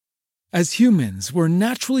As humans, we're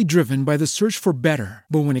naturally driven by the search for better.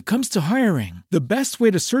 But when it comes to hiring, the best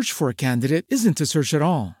way to search for a candidate isn't to search at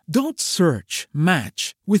all. Don't search,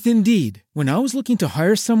 match with Indeed. When I was looking to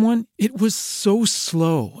hire someone, it was so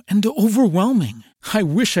slow and overwhelming. I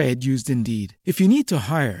wish I had used Indeed. If you need to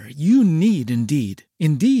hire, you need Indeed.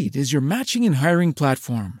 Indeed is your matching and hiring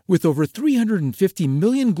platform with over 350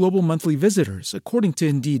 million global monthly visitors, according to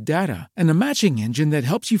Indeed data, and a matching engine that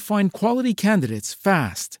helps you find quality candidates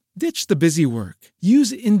fast. Ditch the busy work.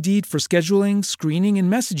 Use Indeed for scheduling, screening,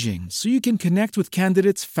 and messaging so you can connect with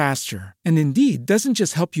candidates faster. And Indeed doesn't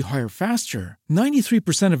just help you hire faster.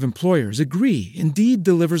 93% of employers agree Indeed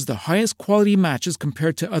delivers the highest quality matches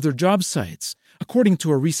compared to other job sites, according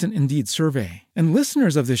to a recent Indeed survey. And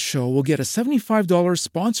listeners of this show will get a $75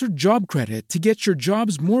 sponsored job credit to get your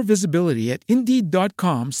jobs more visibility at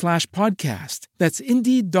Indeed.com/podcast. That's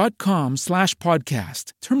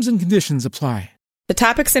Indeed.com/podcast. Terms and conditions apply. The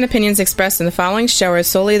topics and opinions expressed in the following show are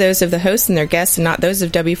solely those of the host and their guests and not those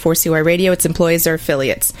of W4CY Radio, its employees, or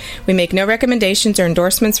affiliates. We make no recommendations or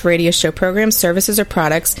endorsements for radio show programs, services, or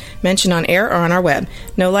products mentioned on air or on our web.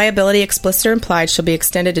 No liability, explicit or implied, shall be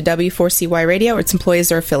extended to W4CY Radio or its employees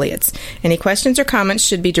or affiliates. Any questions or comments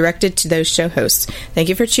should be directed to those show hosts. Thank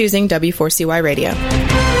you for choosing W4CY Radio.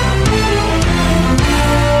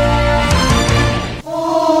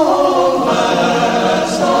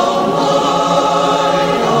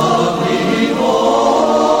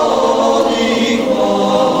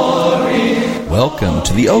 Welcome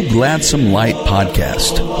to the Oh Gladsome Light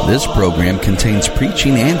podcast. This program contains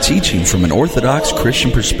preaching and teaching from an Orthodox Christian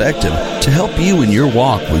perspective to help you in your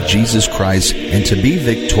walk with Jesus Christ and to be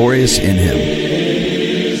victorious in Him.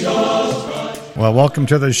 Well, welcome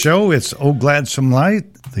to the show. It's Oh Gladsome Light,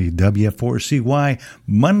 the W4CY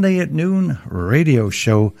Monday at noon radio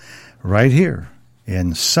show right here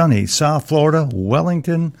in sunny South Florida,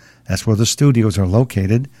 Wellington. That's where the studios are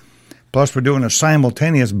located. Plus, we're doing a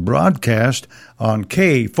simultaneous broadcast on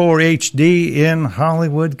K4HD in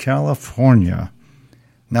Hollywood, California.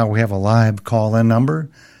 Now we have a live call-in number,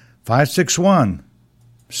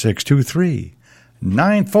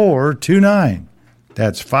 561-623-9429.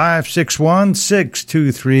 That's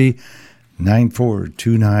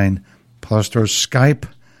 561-623-9429. Plus, there's Skype.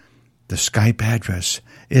 The Skype address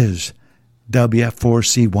is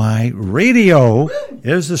WF4CY Radio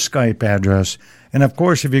is the Skype address. And, of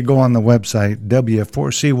course, if you go on the website,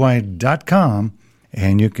 W4CY.com,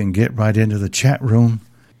 and you can get right into the chat room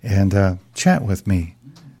and chat with me.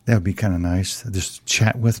 That would be kind of nice. Just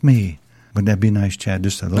chat with me. Wouldn't that be nice, Chad?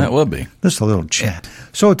 Just a little. That would be. Just a little chat.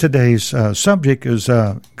 So today's subject is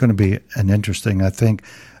going to be an interesting, I think,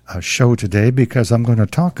 show today because I'm going to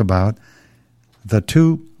talk about the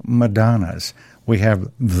two Madonnas. We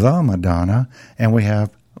have the Madonna and we have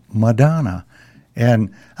Madonna. And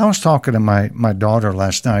I was talking to my daughter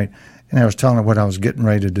last night, and I was telling her what I was getting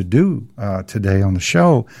ready to do today on the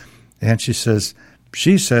show. And she said,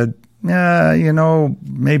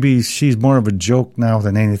 maybe she's more of a joke now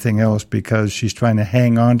than anything else because she's trying to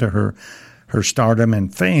hang on to her stardom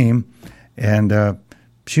and fame. And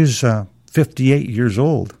she's 58 years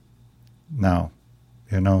old now,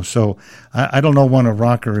 So I don't know when a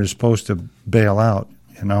rocker is supposed to bail out,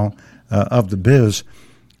 of the biz.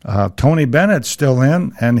 Tony Bennett's still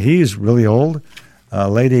in, and he's really old.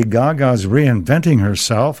 Lady Gaga's reinventing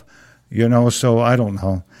herself, so I don't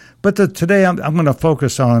know. But today I'm going to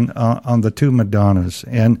focus on the two Madonnas.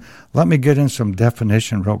 And let me get in some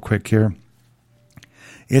definition real quick here.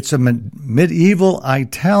 It's a medieval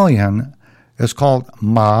Italian. It's called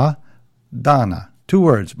Madonna. 2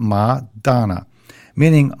 words, Madonna,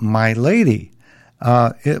 meaning my lady.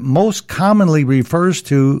 It most commonly refers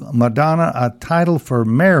to Madonna, a title for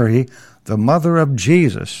Mary, the mother of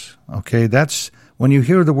Jesus. Okay, that's when you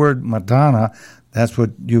hear the word Madonna, that's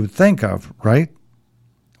what you would think of, right?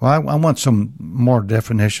 Well, I want some more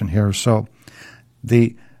definition here. So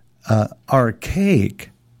the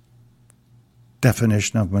archaic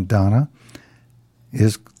definition of Madonna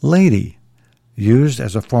is lady, used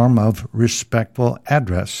as a form of respectful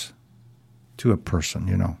address to a person,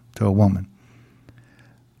 to a woman.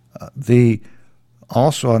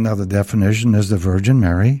 Also another definition is the Virgin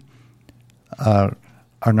Mary, an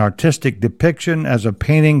artistic depiction as a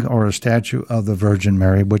painting or a statue of the Virgin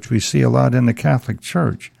Mary, which we see a lot in the Catholic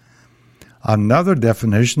Church. Another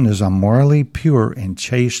definition is a morally pure and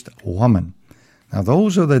chaste woman. Now,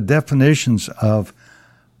 those are the definitions of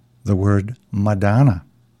the word Madonna.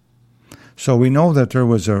 So we know that there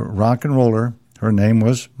was a rock and roller. Her name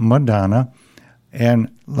was Madonna.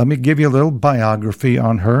 And let me give you a little biography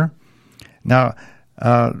on her. Now,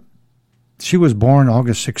 she was born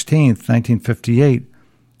August 16th, 1958,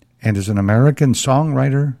 and is an American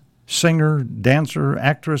songwriter, singer, dancer,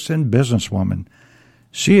 actress, and businesswoman.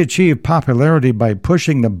 She achieved popularity by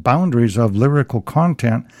pushing the boundaries of lyrical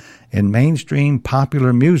content in mainstream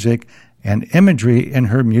popular music and imagery in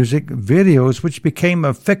her music videos, which became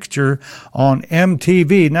a fixture on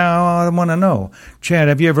MTV. Now, I want to know, Chad,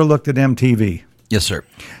 have you ever looked at MTV? Yes, sir.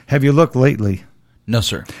 Have you looked lately? No,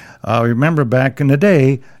 sir. Remember back in the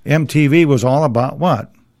day, MTV was all about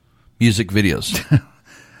what? Music videos.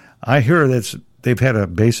 I hear they've had a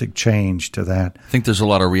basic change to that. I think there's a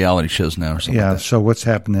lot of reality shows now or something Yeah, like that. so what's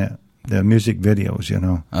happened to the music videos, you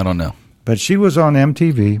know? I don't know. But she was on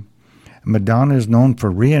MTV. Madonna is known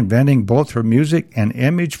for reinventing both her music and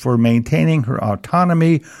image, for maintaining her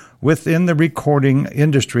autonomy within the recording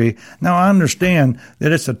industry. Now, I understand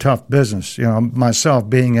that it's a tough business. You know, myself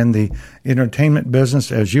being in the entertainment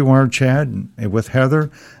business, as you are, Chad, and with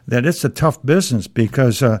Heather, that it's a tough business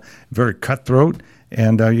because very cutthroat,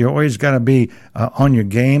 and you always got to be on your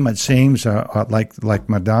game, it seems, like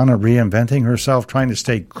Madonna reinventing herself, trying to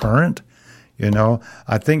stay current. You know,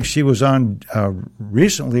 I think she was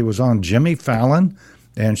recently was on Jimmy Fallon,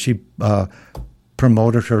 and she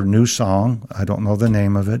promoted her new song. I don't know the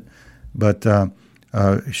name of it, but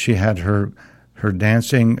she had her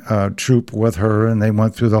dancing troupe with her, and they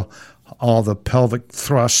went through all the pelvic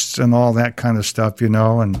thrusts and all that kind of stuff, you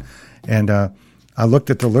know. And I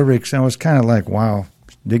looked at the lyrics, and I was kind of like, wow,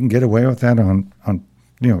 didn't get away with that on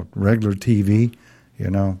regular TV,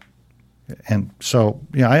 you know. And so,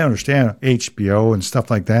 yeah, I understand HBO and stuff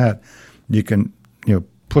like that. You can,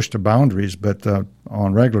 push the boundaries, but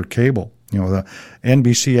on regular cable, the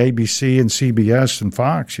NBC, ABC, and CBS and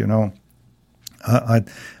Fox,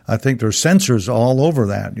 I think there's censors all over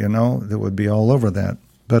that, that would be all over that.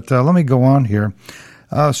 But let me go on here.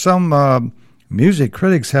 Some music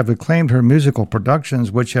critics have acclaimed her musical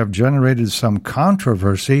productions, which have generated some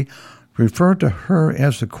controversy, referred to her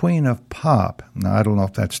as the Queen of Pop. Now, I don't know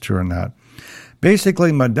if that's true or not.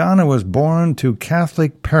 Basically, Madonna was born to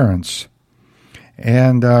Catholic parents,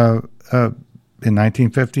 and in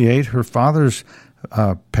 1958, her father's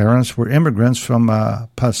parents were immigrants from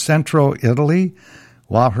Pacentro, Italy,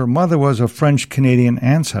 while her mother was of French-Canadian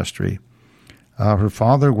ancestry. Her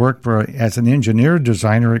father worked as an engineer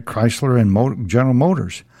designer at Chrysler and General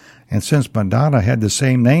Motors, and since Madonna had the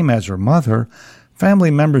same name as her mother, family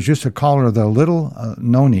members used to call her the Little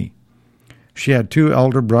Noni. She had two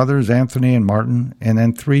elder brothers, Anthony and Martin, and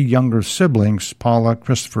then three younger siblings, Paula,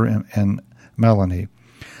 Christopher, and Melanie.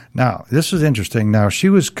 Now, this is interesting. Now, she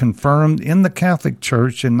was confirmed in the Catholic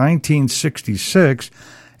Church in 1966,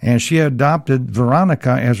 and she adopted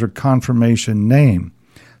Veronica as her confirmation name.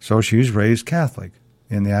 So she was raised Catholic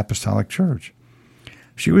in the Apostolic Church.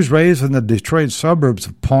 She was raised in the Detroit suburbs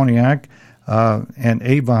of Pontiac and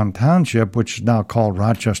Avon Township, which is now called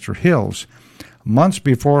Rochester Hills. Months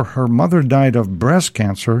before her mother died of breast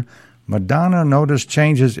cancer, Madonna noticed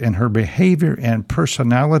changes in her behavior and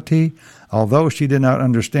personality, although she did not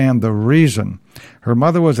understand the reason. Her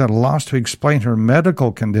mother was at a loss to explain her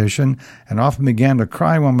medical condition and often began to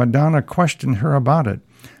cry when Madonna questioned her about it.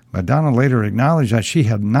 Madonna later acknowledged that she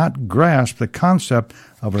had not grasped the concept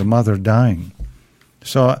of her mother dying.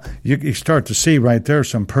 So you start to see right there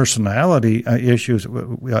some personality issues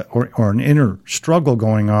or an inner struggle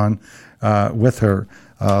going on with her,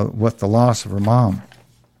 with the loss of her mom.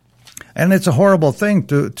 And it's a horrible thing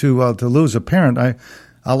to lose a parent.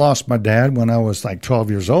 I lost my dad when I was like 12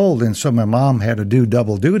 years old, and so my mom had to do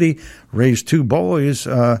double duty, raise two boys,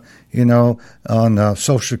 on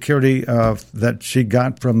Social Security that she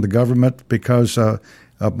got from the government because of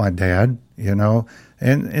my dad,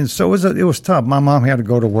 And so it was tough. My mom had to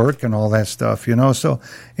go to work and all that stuff, So,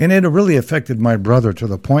 and it really affected my brother to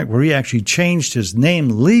the point where he actually changed his name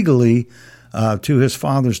legally to his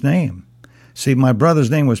father's name. See, my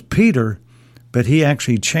brother's name was Peter, but he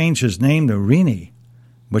actually changed his name to Rini,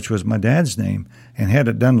 which was my dad's name, and had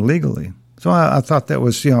it done legally. So I thought that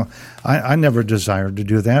was, I never desired to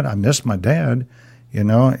do that. I miss my dad,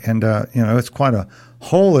 and it's quite a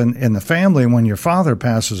hole in the family when your father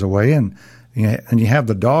passes away, and you have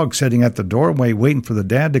the dog sitting at the doorway waiting for the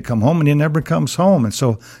dad to come home, and he never comes home. And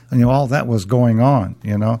so, all that was going on,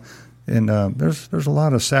 And there's a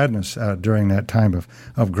lot of sadness during that time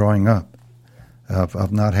of growing up,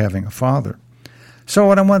 of not having a father. So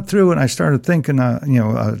when I went through and I started thinking,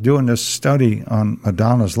 doing this study on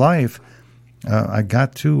Madonna's life, I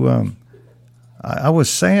got to, I was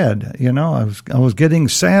sad, I was getting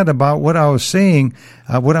sad about what I was seeing,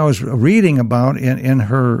 what I was reading about in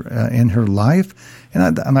her life,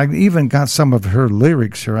 and I even got some of her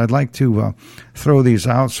lyrics here. I'd like to throw these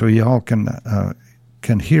out so y'all can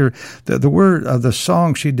can hear. The word of the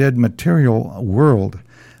song she did, Material World,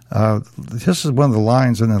 this is one of the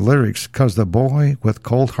lines in the lyrics, because the boy with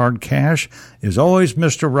cold hard cash is always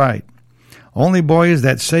Mr. Right. Only boys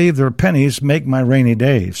that save their pennies make my rainy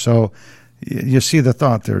day. So you see the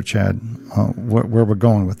thought there, Chad, where we're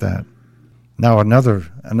going with that. Now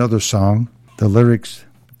another song, the lyrics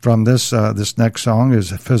from this next song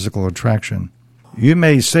is Physical Attraction. You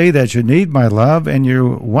may say that you need my love and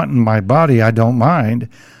you're wanting my body, I don't mind.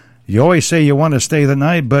 You always say you want to stay the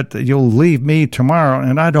night, but you'll leave me tomorrow,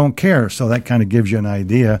 and I don't care. So that kind of gives you an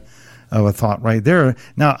idea of a thought right there.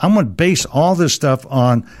 Now, I'm going to base all this stuff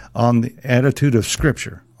on the attitude of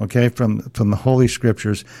Scripture, okay, from the Holy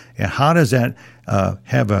Scriptures. And how does that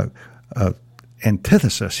have a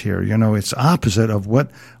antithesis here? You know, it's opposite of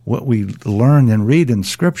what we learn and read in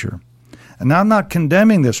Scripture. And I'm not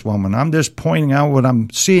condemning this woman. I'm just pointing out what I'm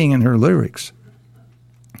seeing in her lyrics.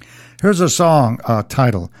 Here's a song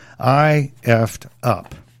title, I Effed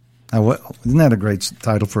Up. Now, isn't that a great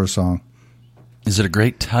title for a song? Is it a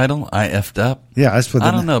great title, I Effed Up? Yeah. I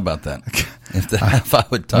don't know about that. If I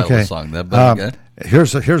would title a song, that'd be good.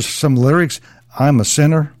 Here's some lyrics. I'm a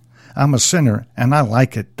sinner, and I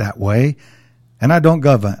like it that way. And I don't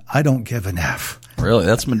give an F. Really?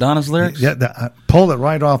 That's Madonna's lyrics? Yeah, pulled it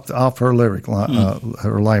right off her lyric,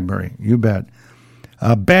 her library. You bet.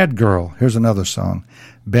 Bad Girl. Here's another song.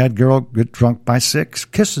 Bad girl, get drunk by 6,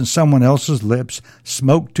 kissing someone else's lips,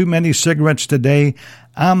 smoke too many cigarettes today.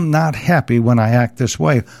 I'm not happy when I act this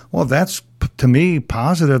way. Well, that's, to me,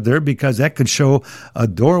 positive there, because that could show a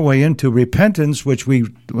doorway into repentance, which we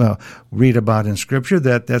read about in Scripture.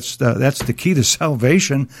 That's the key to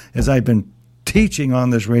salvation, as I've been teaching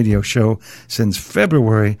on this radio show since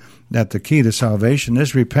February, that the key to salvation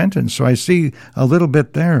is repentance. So I see a little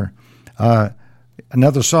bit there.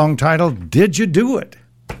 Another song titled, Did You Do It?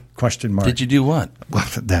 Question mark. Did you do what? Well,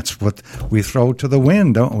 that's what we throw to the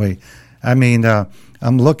wind, don't we? I mean,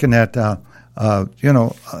 I'm looking at,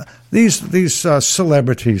 these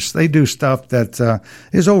celebrities. They do stuff that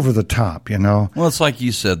is over the top, you know. Well, it's like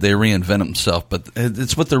you said, they reinvent themselves, but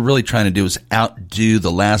it's what they're really trying to do is outdo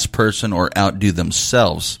the last person or outdo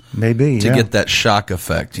themselves. Maybe, to get that shock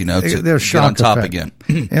effect, you know, to Their get on top effect. again.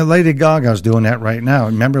 And Lady Gaga's doing that right now.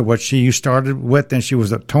 Remember what she started with? And she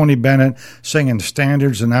was at Tony Bennett singing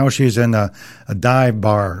standards, and now she's in a dive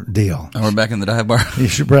bar deal. Oh, we're back in the dive bar?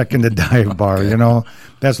 She's back in the dive bar, okay. You know.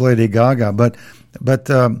 That's Lady Gaga. But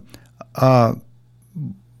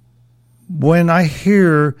when I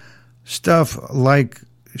hear stuff like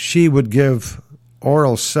she would give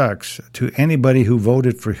oral sex to anybody who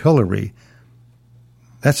voted for Hillary,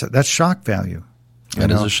 that's shock value.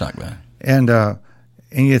 That is a shock value.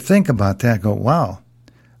 And you think about that, go, wow,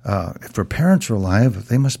 if her parents are alive,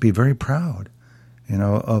 they must be very proud, you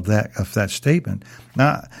know, of that statement.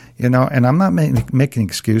 Now, you know, and I'm not making an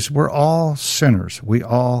excuse. We're all sinners. We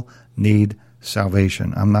all need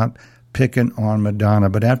salvation. I'm not picking on Madonna,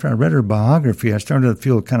 but after I read her biography, I started to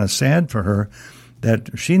feel kind of sad for her,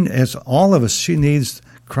 that she, as all of us, she needs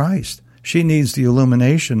Christ. She needs the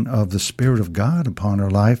illumination of the Spirit of God upon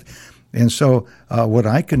her life. And so what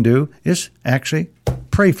I can do is actually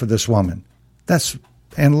pray for this woman.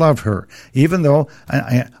 And love her, even though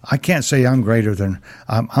I can't say I'm greater than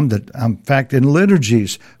in fact, in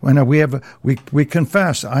liturgies when we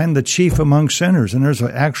confess I'm the chief among sinners, and there's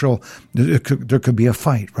there could be a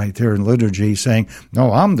fight right there in liturgy saying,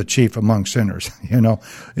 no, I'm the chief among sinners, you know.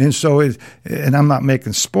 And so and I'm not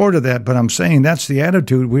making sport of that, but I'm saying that's the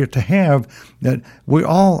attitude we're to have, that we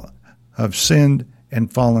all have sinned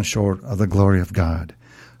and fallen short of the glory of God.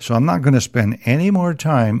 So I'm not going to spend any more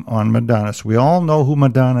time on Madonna. So we all know who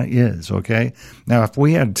Madonna is, okay? Now, if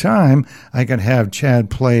we had time, I could have Chad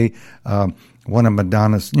play one of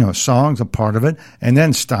Madonna's, you know, songs, a part of it, and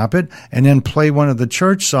then stop it, and then play one of the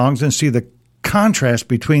church songs and see the contrast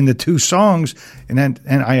between the two songs. And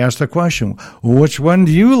I asked the question, which one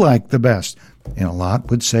do you like the best? And a lot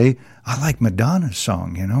would say, I like Madonna's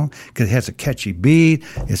song, you know, because it has a catchy beat.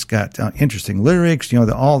 It's got interesting lyrics, you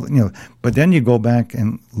know, but then you go back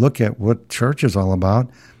and look at what church is all about,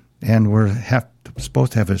 and we're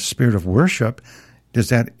supposed to have a spirit of worship. Does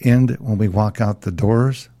that end when we walk out the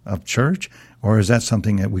doors of church, or is that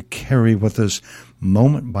something that we carry with us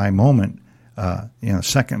moment by moment,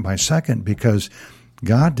 second by second? Because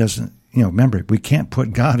God doesn't, you know, remember, we can't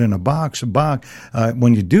put God in a box.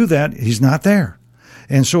 When you do that, He's not there.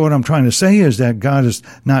 And so what I'm trying to say is that God is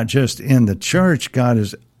not just in the church. God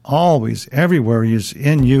is always everywhere. He's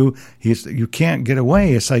in you. You can't get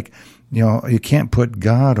away. It's like, you know, you can't put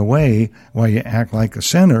God away while you act like a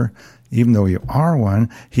sinner, even though you are one.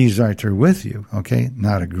 He's right there with you, okay?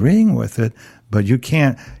 Not agreeing with it, but you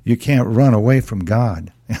can't run away from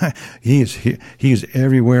God. He is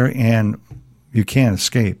everywhere, and you can't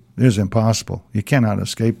escape. It is impossible. You cannot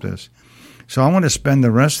escape this. So I want to spend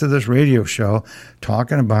the rest of this radio show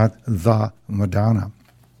talking about the Madonna.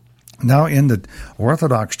 Now, in the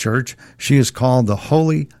Orthodox Church, she is called the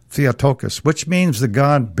Holy Theotokos, which means the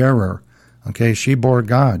God-bearer. Okay, she bore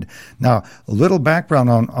God. Now, a little background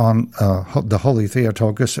on the Holy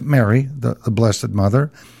Theotokos, Mary, the Blessed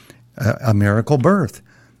Mother, a miracle birth.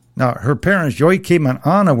 Now, her parents, Joachim and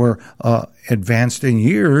Anna, were advanced in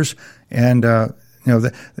years, and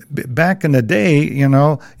back in the day,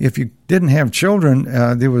 if you didn't have children,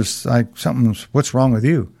 there was like something. What's wrong with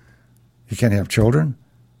you? You can't have children.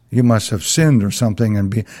 You must have sinned or something,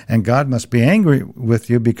 and God must be angry with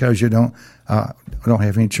you because you don't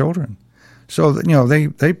have any children. So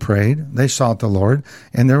they prayed, they sought the Lord,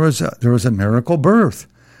 and there was a miracle birth.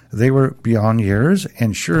 They were beyond years,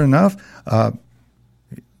 and sure enough,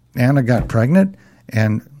 Anna got pregnant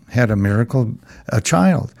and had a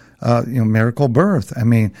child, miracle birth. I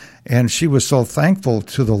mean, and she was so thankful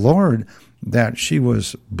to the Lord that she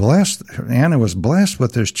was blessed. Anna was blessed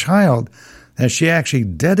with this child, that she actually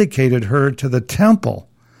dedicated her to the temple,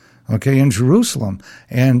 in Jerusalem.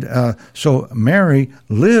 And so Mary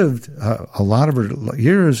lived a lot of her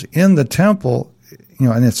years in the temple,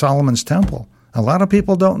 in Solomon's temple. A lot of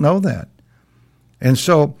people don't know that. And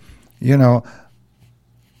so,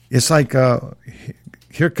 it's like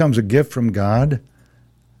here comes a gift from God.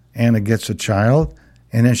 Anna gets a child,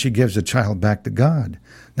 and then she gives the child back to God.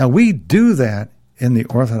 Now, we do that in the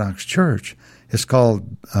Orthodox Church. It's called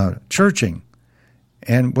churching.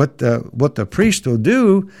 And what the priest will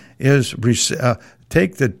do is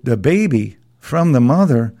take the baby from the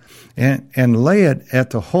mother and lay it at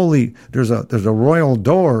the holy. There's a royal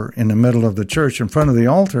door in the middle of the church in front of the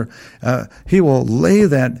altar. He will lay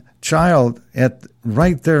that child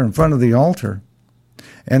right there in front of the altar,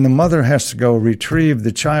 and the mother has to go retrieve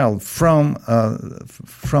the child from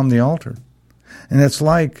the altar. And it's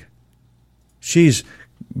like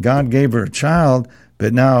God gave her a child,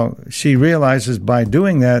 but now she realizes by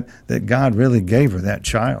doing that God really gave her that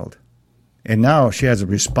child. And now she has a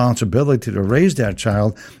responsibility to raise that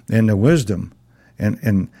child in the wisdom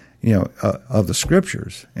and of the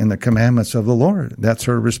Scriptures and the commandments of the Lord. That's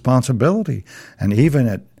her responsibility. And even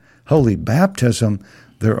at Holy Baptism,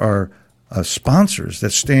 there are sponsors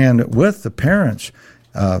that stand with the parents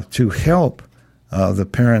to help the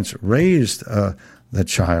parents raise the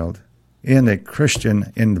child in a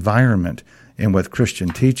Christian environment and with Christian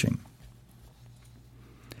teaching.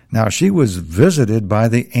 Now, she was visited by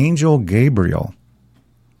the angel Gabriel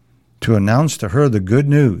to announce to her the good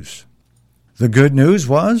news. The good news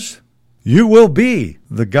was, you will be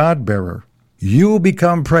the God-bearer. You will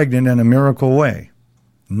become pregnant in a miracle way,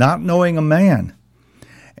 not knowing a man.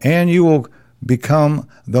 And you will become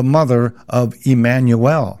the mother of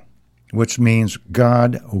Emmanuel, which means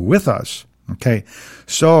God with us. Okay,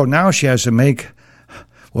 so now she has to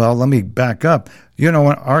let me back up. When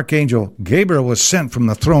Archangel Gabriel was sent from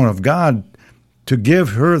the throne of God to give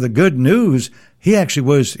her the good news, he actually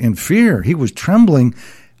was in fear. He was trembling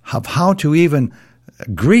of how to even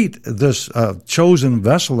greet this chosen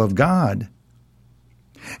vessel of God.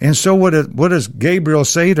 And so what does Gabriel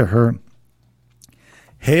say to her?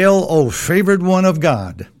 Hail, O favored one of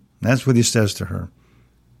God. That's what he says to her.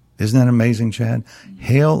 Isn't that amazing, Chad?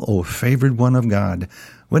 Hail, O favored one of God.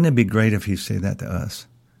 Wouldn't it be great if he said that to us?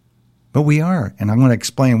 But we are, and I'm going to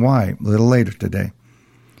explain why a little later today.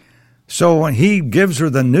 So when he gives her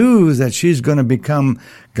the news that she's going to become,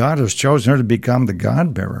 God has chosen her to become the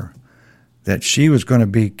God-bearer, that she was going to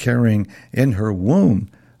be carrying in her womb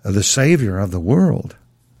the Savior of the world.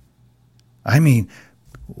 I mean,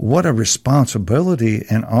 what a responsibility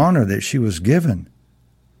and honor that she was given.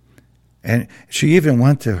 And she even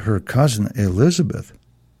went to her cousin Elizabeth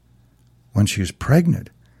when she was pregnant.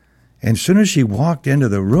 And as soon as she walked into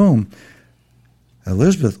the room,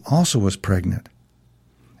 Elizabeth also was pregnant.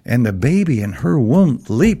 And the baby in her womb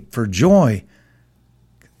leaped for joy.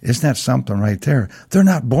 Isn't that something right there? They're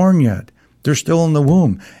not born yet. They're still in the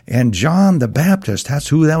womb. And John the Baptist, that's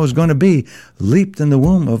who that was going to be, leaped in the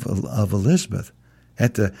womb of Elizabeth.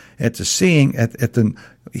 At the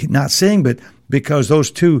not seeing, but because those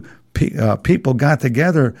two people got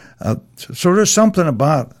together. So there's something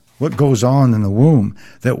about what goes on in the womb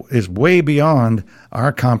that is way beyond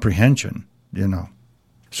our comprehension,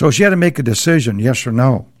 So she had to make a decision, yes or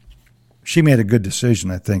no. She made a good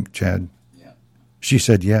decision, I think, Chad. Yeah. She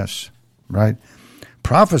said yes, right?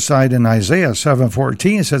 Prophesied in Isaiah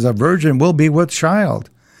 7:14 says a virgin will be with child.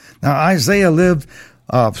 Now, Isaiah lived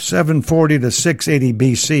of 740 to 680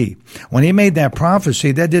 BC. When he made that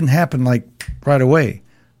prophecy, that didn't happen like right away.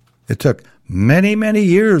 It took many, many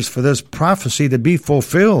years for this prophecy to be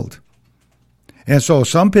fulfilled. And so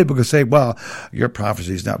some people could say, well, your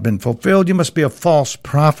prophecy's not been fulfilled. You must be a false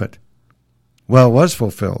prophet. Well, it was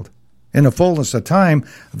fulfilled. In the fullness of time,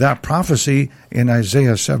 that prophecy in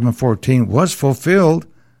Isaiah 7:14 was fulfilled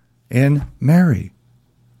in Mary.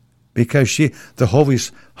 Because the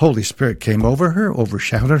Holy Spirit came over her,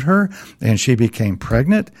 overshadowed her, and she became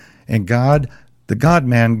pregnant. And the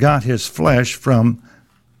God-man, got his flesh from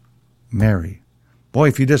Mary. Boy,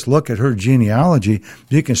 if you just look at her genealogy,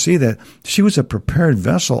 you can see that she was a prepared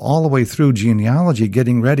vessel all the way through genealogy,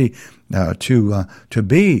 getting ready to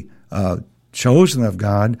be chosen of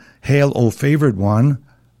God. Hail, O favored one,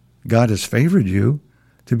 God has favored you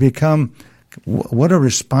to become. What a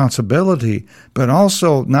responsibility. But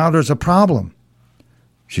also, now there's a problem.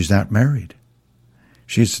 She's not married.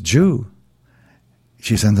 She's a Jew.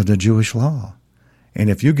 She's under the Jewish law. And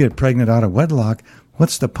if you get pregnant out of wedlock,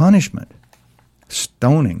 what's the punishment?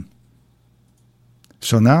 Stoning.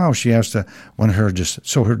 So now she has to,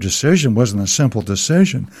 her decision wasn't a simple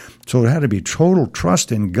decision. So it had to be total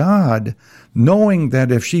trust in God, knowing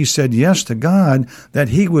that if she said yes to God, that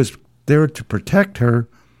he was there to protect her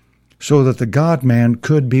so that the God-man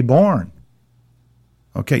could be born.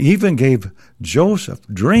 Okay, even gave Joseph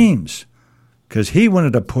dreams because he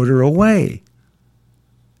wanted to put her away.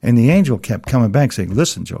 And the angel kept coming back saying,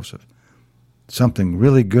 listen, Joseph, something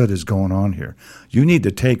really good is going on here. You need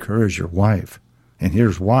to take her as your wife, and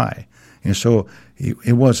here's why. And so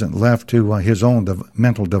it wasn't left to his own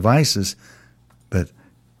mental devices, but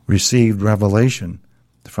received revelation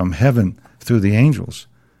from heaven through the angels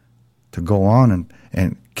to go on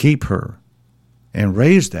and keep her and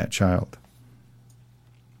raise that child.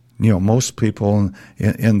 Most people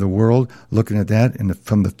in the world looking at that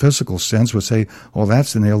from the physical sense would say, oh,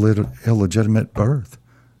 that's an illegitimate birth.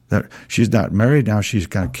 That she's not married now, she's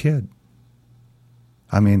got a kid.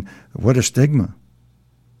 I mean, what a stigma.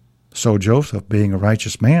 So Joseph, being a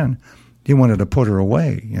righteous man, he wanted to put her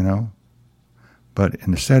away, But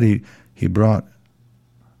instead he brought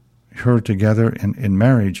her together in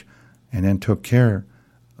marriage and then took care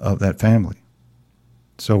of that family.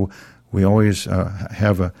 So we always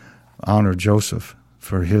honor Joseph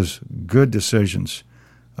for his good decisions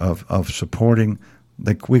of supporting,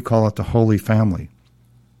 like we call it, the Holy Family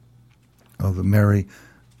of Mary,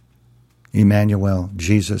 Emmanuel,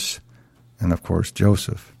 Jesus, and of course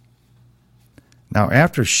Joseph. Now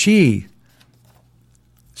after she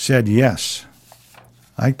said yes,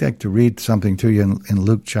 I'd like to read something to you in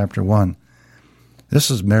Luke chapter 1. This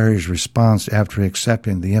is Mary's response after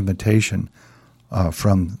accepting the invitation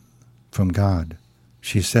from God.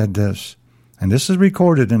 She said this, and this is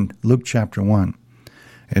recorded in Luke chapter 1.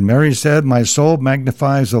 And Mary said, my soul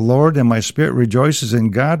magnifies the Lord, and my spirit rejoices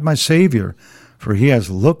in God my Savior, for he has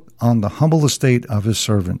looked on the humble estate of his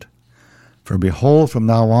servant. For behold, from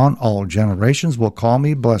now on all generations will call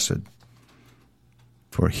me blessed.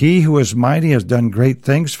 For he who is mighty has done great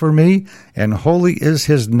things for me, and holy is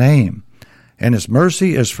his name. And his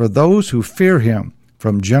mercy is for those who fear him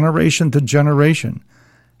from generation to generation.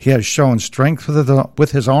 He has shown strength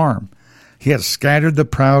with his arm. He has scattered the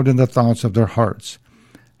proud in the thoughts of their hearts.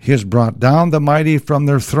 He has brought down the mighty from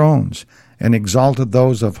their thrones and exalted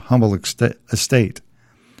those of humble estate.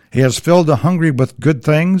 He has filled the hungry with good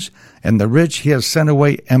things, and the rich he has sent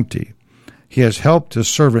away empty. He has helped his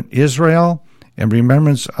servant Israel in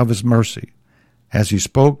remembrance of his mercy, as he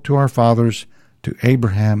spoke to our fathers, to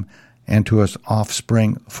Abraham, and to his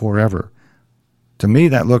offspring forever. To me,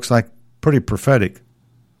 that looks like pretty prophetic.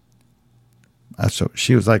 So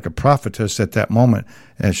she was like a prophetess at that moment,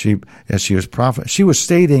 as she was prophet. She was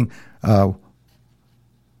stating who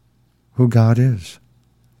God is.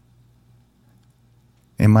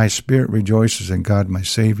 And my spirit rejoices in God, my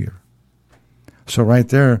Savior. So right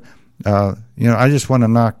there, I just want to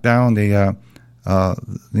knock down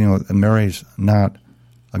Mary's not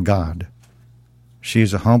a God.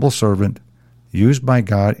 She's a humble servant used by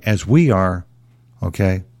God as we are,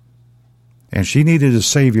 okay? And she needed a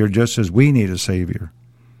Savior just as we need a Savior.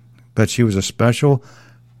 But she was a special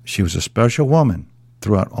woman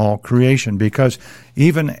throughout all creation, because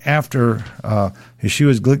even after she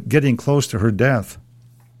was getting close to her death,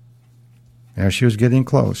 as she was getting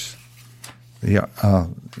close,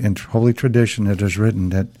 in holy tradition it is written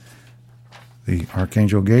that the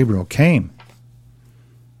Archangel Gabriel came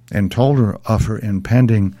and told her of her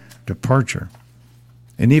impending departure,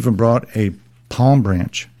 and even brought a palm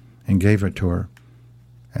branch and gave it to her.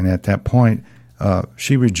 And at that point,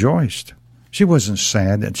 she rejoiced. She wasn't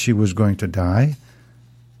sad that she was going to die.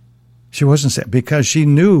 She wasn't saved because she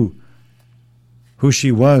knew who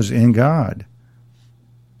she was in God.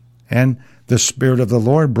 And the Spirit of the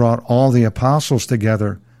Lord brought all the apostles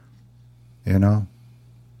together,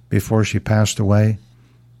 before she passed away.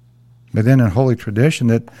 But then in holy tradition,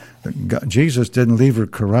 that Jesus didn't leave her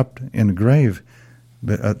corrupt in the grave,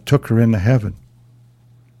 but took her into heaven.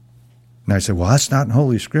 And I said, well, that's not in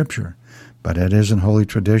Holy Scripture, but it is in holy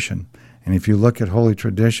tradition. And if you look at holy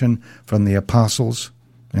tradition from the apostles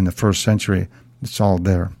in the first century, it's all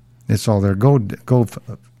there. It's all there. Go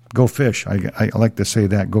fish. I like to say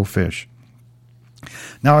that. Go fish.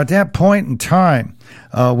 Now, at that point in time,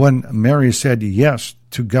 when Mary said yes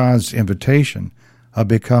to God's invitation of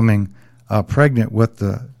becoming pregnant with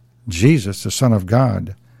Jesus, the Son of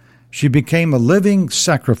God, she became a living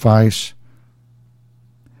sacrifice.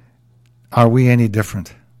 Are we any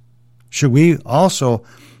different? Should we also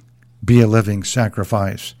be a living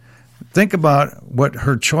sacrifice? Think about what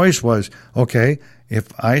her choice was. Okay, if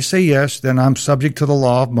I say yes, then I'm subject to the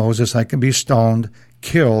law of Moses. I can be stoned,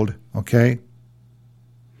 killed, okay?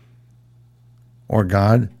 Or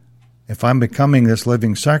God, if I'm becoming this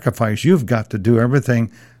living sacrifice, you've got to do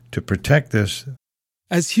everything to protect this.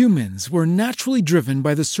 As humans, we're naturally driven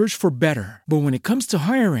by the search for better. But when it comes to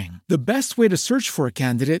hiring, the best way to search for a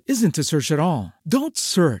candidate isn't to search at all. Don't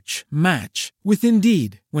search, match with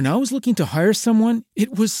Indeed. When I was looking to hire someone,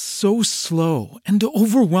 it was so slow and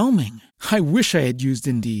overwhelming. I wish I had used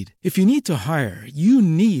Indeed. If you need to hire, you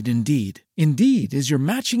need Indeed. Indeed is your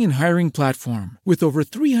matching and hiring platform with over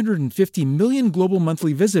 350 million global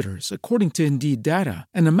monthly visitors, according to Indeed data,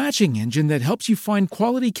 and a matching engine that helps you find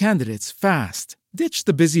quality candidates fast. Ditch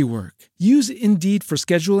the busy work. Use Indeed for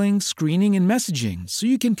scheduling, screening, and messaging so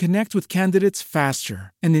you can connect with candidates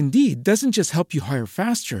faster. And Indeed doesn't just help you hire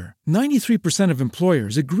faster. 93% of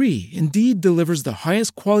employers agree Indeed delivers the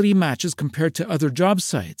highest quality matches compared to other job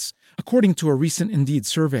sites, according to a recent Indeed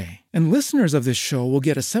survey. And listeners of this show will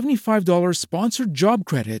get a $75 sponsored job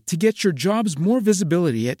credit to get your jobs more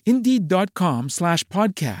visibility at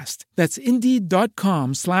Indeed.com/podcast. That's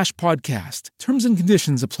Indeed.com/podcast. Terms and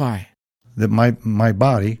conditions apply. That my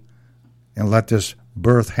body and let this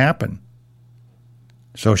birth happen.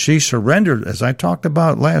 So she surrendered, as I talked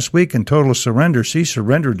about last week in total surrender, she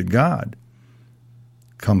surrendered to God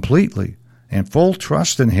completely and full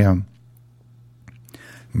trust in Him.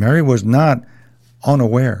 Mary was not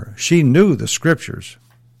unaware. She knew the Scriptures.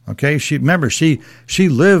 Okay, she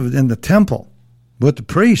lived in the temple with the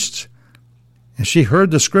priests, and she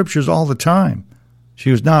heard the Scriptures all the time.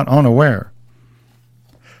 She was not unaware.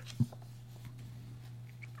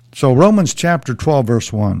 So Romans chapter 12,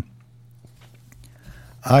 verse 1.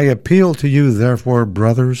 I appeal to you, therefore,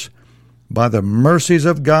 brothers, by the mercies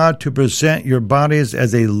of God, to present your bodies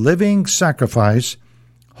as a living sacrifice,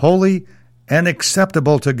 holy and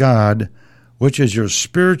acceptable to God, which is your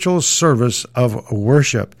spiritual service of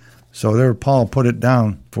worship. So there Paul put it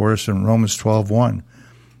down for us in Romans 12:1,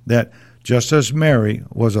 that just as Mary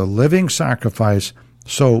was a living sacrifice,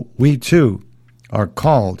 so we too are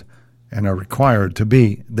called and are required to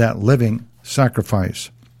be that living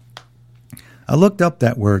sacrifice. I looked up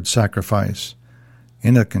that word sacrifice.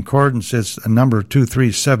 In the concordance, it's number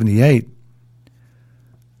 2378.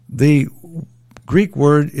 The Greek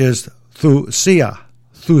word is thusia.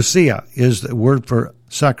 Thusia is the word for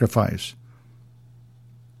sacrifice,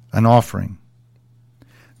 an offering.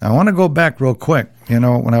 Now, I want to go back real quick. When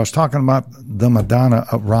I was talking about the Madonna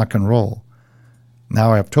of rock and roll.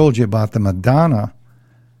 Now, I've told you about the Madonna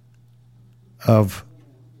of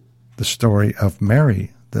the story of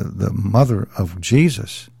Mary, the mother of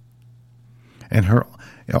Jesus, and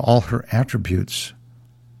all her attributes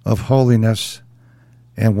of holiness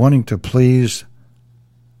and wanting to please,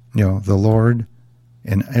 the Lord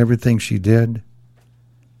in everything she did.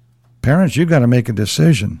 Parents, you've got to make a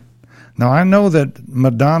decision. Now, I know that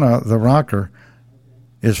Madonna, the rocker,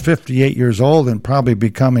 is 58 years old and probably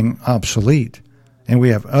becoming obsolete, and we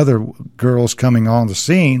have other girls coming on the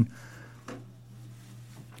scene.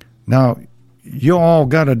 Now, you all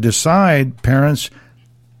got to decide, parents,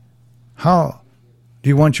 how do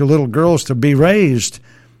you want your little girls to be raised,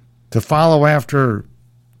 to follow after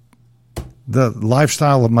the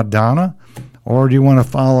lifestyle of Madonna, or do you want to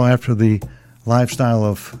follow after the lifestyle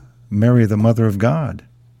of Mary, the Mother of God?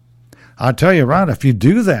 I'll tell you right, if you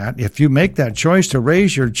do that, if you make that choice to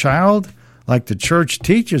raise your child like the church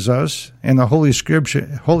teaches us and the Holy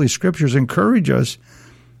Scriptures encourage us,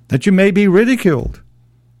 that you may be ridiculed.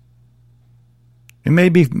 You may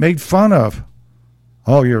be made fun of.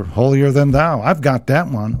 Oh, you're holier than thou. I've got that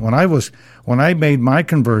one. When I made my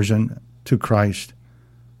conversion to Christ,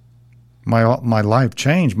 My life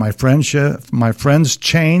changed. My friends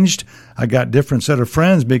changed. I got different set of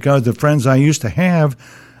friends because the friends I used to have,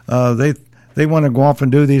 they want to go off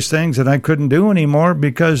and do these things that I couldn't do anymore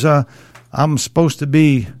because I'm supposed to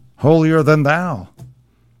be holier than thou.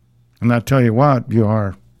 And I tell you what,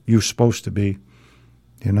 you're supposed to be,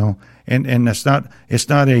 and it's not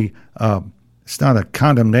a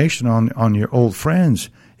condemnation on your old friends.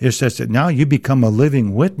 It's just that now you become a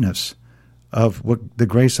living witness of what the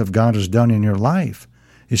grace of God has done in your life.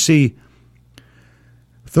 You see,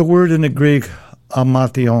 the word in the Greek,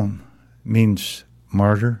 amathion, means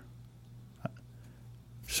martyr.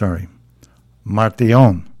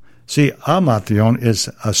 Martion. See, amathion is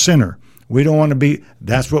a sinner. We don't want to be,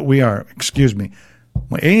 that's what we are, excuse me.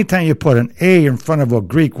 Anytime you put an A in front of a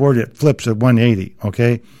Greek word, it flips at 180,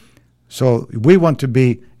 okay? So we want to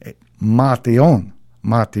be martion,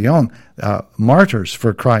 martyrs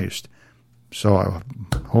for Christ. So I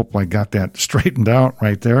hope I got that straightened out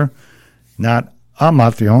right there. Not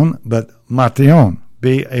amathion, but martion.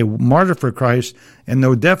 Be a martyr for Christ. And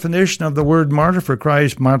the definition of the word martyr for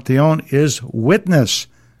Christ, martion, is witness.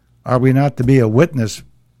 Are we not to be a witness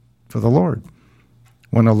for the Lord?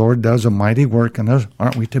 When the Lord does a mighty work in us,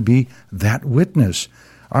 aren't we to be that witness?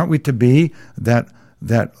 Aren't we to be that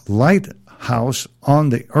lighthouse on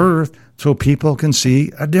the earth so people can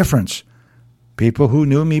see a difference? People who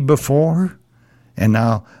knew me before, and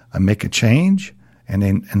now I make a change, and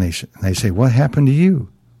they say, "What happened to you?"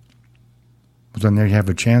 Well, then they have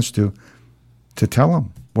a chance to tell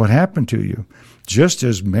them what happened to you. Just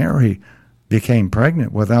as Mary became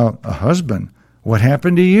pregnant without a husband, what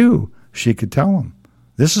happened to you? She could tell them,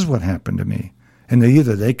 "This is what happened to me," and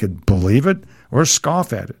either they could believe it or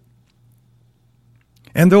scoff at it.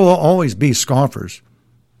 And there will always be scoffers.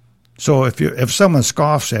 So if someone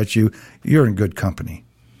scoffs at you, you're in good company,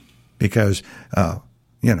 because the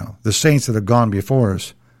saints that have gone before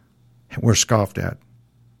us were scoffed at,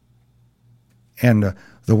 and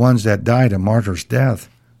the ones that died a martyr's death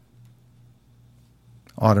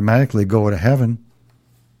automatically go to heaven,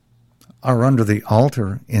 are under the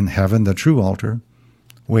altar in heaven, the true altar,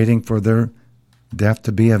 waiting for their death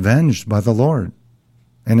to be avenged by the Lord,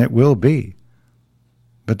 and it will be.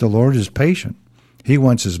 But the Lord is patient. He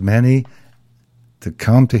wants as many to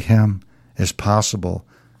come to him as possible,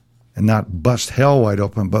 and not bust hell wide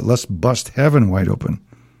open, but let's bust heaven wide open,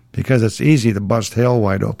 because it's easy to bust hell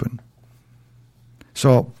wide open.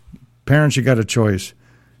 So, parents, you got a choice.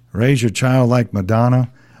 Raise your child like Madonna,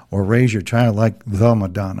 or raise your child like the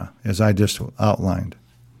Madonna, as I just outlined.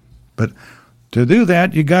 But to do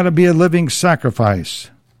that, you got to be a living sacrifice.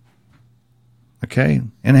 Okay?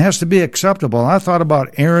 And it has to be acceptable. I thought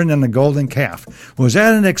about Aaron and the golden calf. Was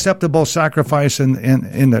that an acceptable sacrifice in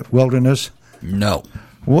the wilderness? No.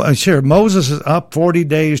 Well, sure. Moses is up 40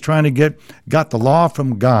 days trying to got the law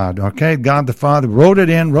from God. Okay, God the Father wrote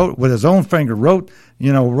with his own finger, wrote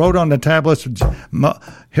on the tablets.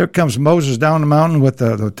 Here comes Moses down the mountain with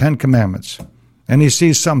the 10 Commandments, and he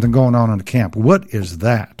sees something going on in the camp. What is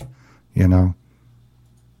that? They're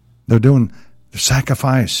doing the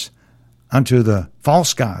sacrifice unto the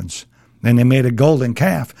false gods, and they made a golden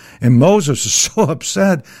calf. And Moses is so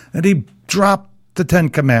upset that he dropped the 10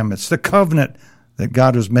 Commandments, the covenant that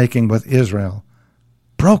God was making with Israel,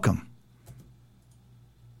 broke them.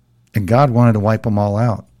 And God wanted to wipe them all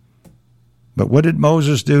out. But what did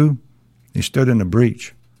Moses do? He stood in the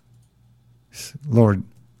breach. Lord,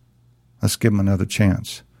 let's give him another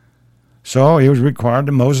chance. So he was required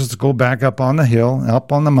to Moses to go back up on the hill,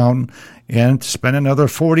 up on the mountain, and spend another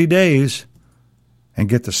 40 days and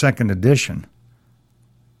get the second edition,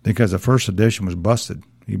 because the first edition was busted.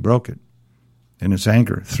 He broke it. In his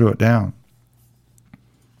anger, threw it down.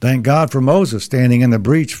 Thank God for Moses standing in the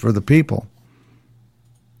breach for the people.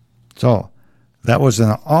 So that was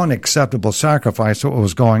an unacceptable sacrifice, what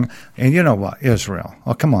was going. And you know what, Israel,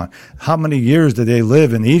 oh, come on. How many years did they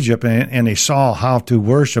live in Egypt, and they saw how to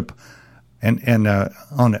worship and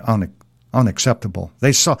unacceptable.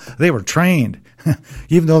 They were trained.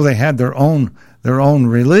 Even though they had their own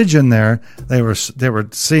religion there, they were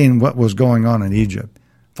seeing what was going on in Egypt.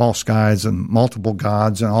 False gods and multiple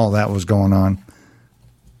gods and all that was going on.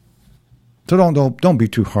 So don't be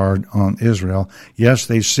too hard on Israel. Yes,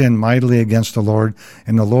 they sinned mightily against the Lord,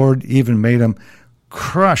 and the Lord even made them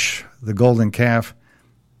crush the golden calf,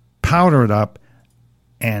 powder it up,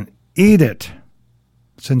 and eat it.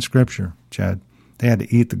 It's in Scripture, Chad. They had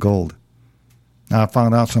to eat the gold. Now, I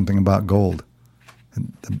found out something about gold.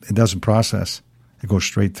 It doesn't process. It goes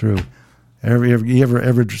straight through. You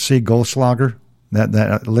ever see Goldschlager,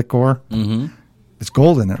 that liquor? Mm-hmm. It's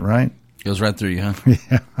gold in it, right? Goes right through you, huh?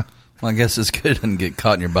 Yeah. Well, I guess it's good and get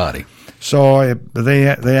caught in your body. So they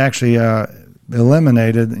actually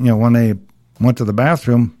eliminated, when they went to the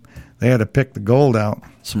bathroom, they had to pick the gold out.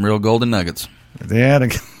 Some real golden nuggets. They had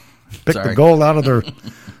to pick the gold out of their,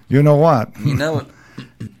 you know what. You know it.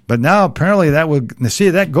 But now apparently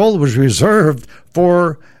that gold was reserved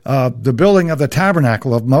for the building of the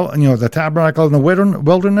tabernacle the tabernacle in the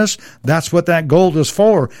wilderness. That's what that gold is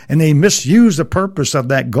for. And they misused the purpose of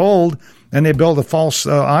that gold, and they built a false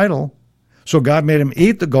idol. So God made them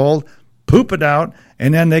eat the gold, poop it out,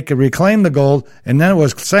 and then they could reclaim the gold, and then it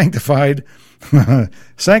was sanctified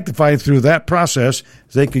through that process.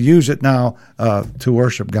 They could use it now to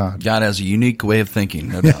worship God. God has a unique way of thinking,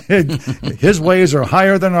 no doubt. His ways are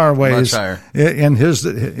higher than our ways. Much higher. And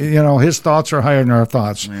his thoughts are higher than our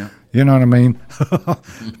thoughts. Yeah. You know what I mean?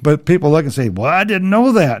 But people look and say, well, I didn't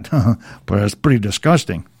know that. But it's pretty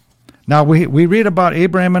disgusting. Now, we read about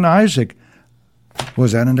Abraham and Isaac.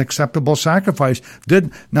 Was that an acceptable sacrifice?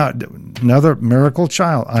 Another miracle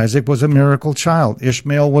child. Isaac was a miracle child.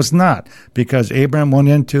 Ishmael was not, because Abraham went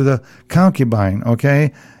into the concubine,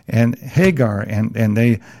 okay, and Hagar, and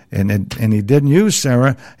he didn't use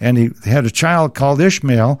Sarah, and he had a child called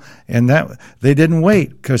Ishmael, and that they didn't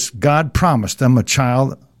wait because God promised them a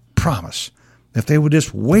child promise. If they would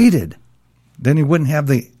just waited, then he wouldn't have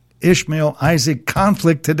the Ishmael-Isaac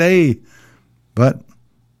conflict today. But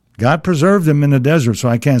God preserved them in the desert, so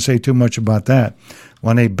I can't say too much about that.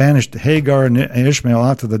 When they banished Hagar and Ishmael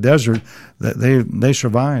out to the desert, they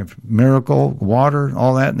survived. Miracle, water,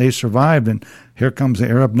 all that, and they survived. And here comes the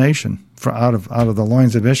Arab nation out of the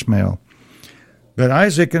loins of Ishmael. But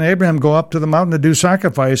Isaac and Abraham go up to the mountain to do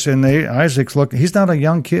sacrifice, and Isaac's looking. He's not a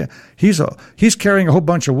young kid. He's carrying a whole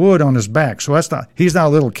bunch of wood on his back. So he's not a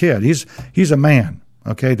little kid. He's a man.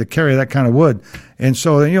 Okay, to carry that kind of wood. And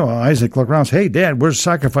so, Isaac looked around and said, hey, Dad, where's the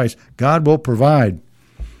sacrifice? God will provide.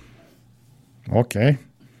 Okay.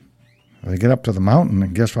 They get up to the mountain,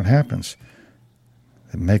 and guess what happens?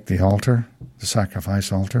 They make the altar, the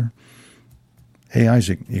sacrifice altar. Hey,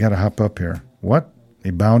 Isaac, you got to hop up here. What? They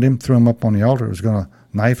bound him, threw him up on the altar. It was going to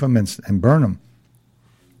knife him and burn him.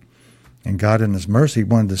 And God, in his mercy,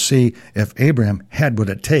 wanted to see if Abraham had what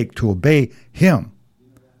it take to obey him.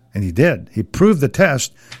 And he did. He proved the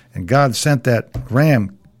test, and God sent that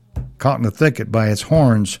ram caught in the thicket by its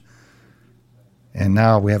horns, and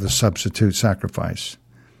now we have a substitute sacrifice.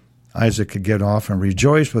 Isaac could get off and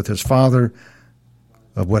rejoice with his father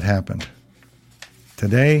of what happened.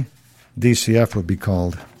 Today, DCF would be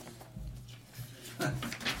called.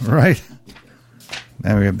 Right?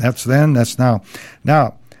 That's then, that's now.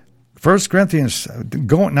 Now, 1 Corinthians,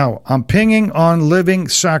 now, I'm pinging on living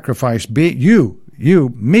sacrifice. Be it you,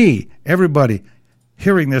 me, everybody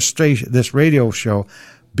hearing this radio show,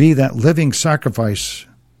 be that living sacrifice.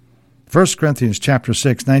 1 Corinthians chapter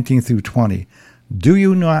 6, 19 through 20. Do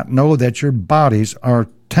you not know that your bodies are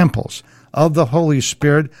temples of the Holy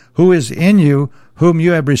Spirit who is in you, whom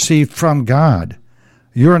you have received from God?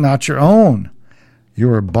 You are not your own.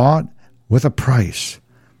 You are bought with a price.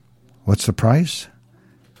 What's the price?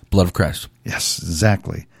 Blood of Christ. Yes,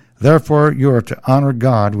 exactly. Therefore, you are to honor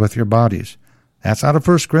God with your bodies. That's out of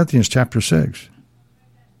 1 Corinthians chapter 6.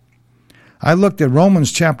 I looked at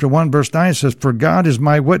Romans chapter 1, verse 9. It says, for God is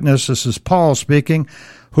my witness, this is Paul speaking,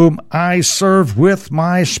 whom I serve with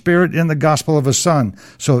my spirit in the gospel of his Son.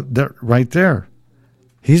 So right there,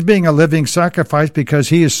 he's being a living sacrifice because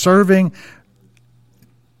he is serving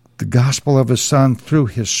the gospel of his Son through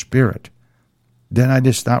his Spirit. Then I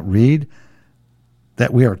just not read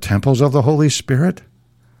that we are temples of the Holy Spirit?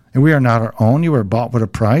 And we are not our own. You were bought with a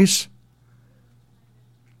price.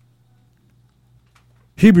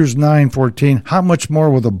 Hebrews 9:14, how much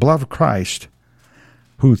more will the blood of Christ,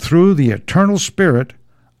 who through the eternal Spirit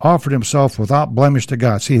offered himself without blemish to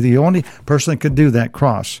God. See, the only person that could do that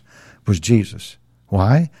cross was Jesus.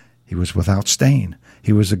 Why? He was without stain.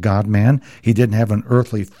 He was a God-man. He didn't have an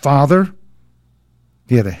earthly father.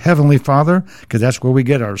 He had a heavenly father, because that's where we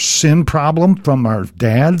get our sin problem from our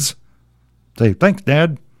dads. Say, thanks,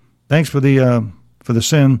 Dad. Thanks for the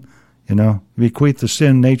sin. You bequeath the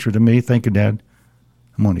sin nature to me. Thank you, Dad.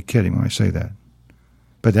 I'm only kidding when I say that.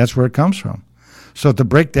 But that's where it comes from. So to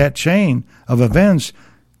break that chain of events,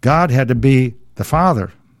 God had to be the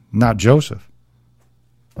father, not Joseph,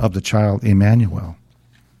 of the child Emmanuel.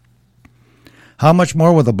 How much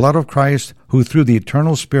more will the blood of Christ, who through the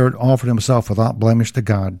eternal Spirit offered himself without blemish to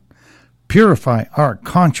God, purify our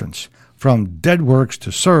conscience from dead works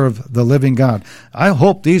to serve the living God? I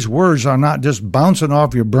hope these words are not just bouncing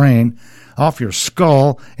off your brain, off your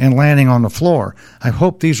skull, and landing on the floor. I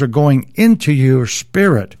hope these are going into your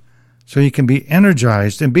spirit so you can be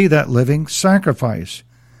energized and be that living sacrifice.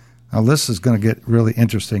 Now, this is going to get really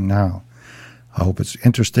interesting now. I hope it's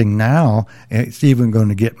interesting now, and it's even going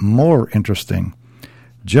to get more interesting.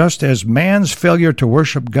 Just as man's failure to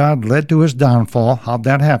worship God led to his downfall, how'd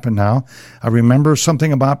that happen now? I remember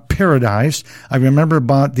something about paradise. I remember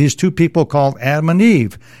about these two people called Adam and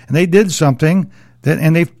Eve, and they did something,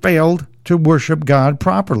 and they failed to worship God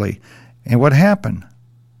properly. And what happened?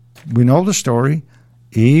 We know the story.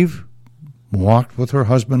 Eve walked with her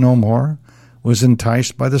husband no more, was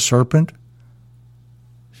enticed by the serpent.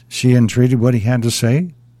 She entreated what he had to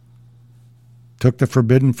say, took the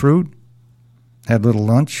forbidden fruit, had a little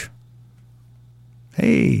lunch.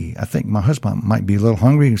 Hey, I think my husband might be a little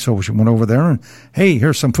hungry, so she went over there and, hey,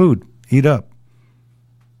 here's some food. Eat up.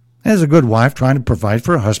 As a good wife trying to provide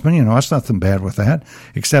for her husband, that's nothing bad with that,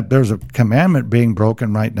 except there's a commandment being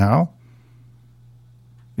broken right now.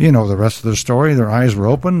 You know the rest of the story. Their eyes were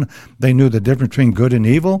open. They knew the difference between good and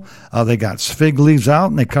evil. They got fig leaves out,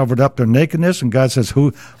 and they covered up their nakedness. And God says,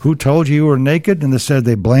 who told you were naked? And they said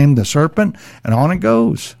they blamed the serpent, and on it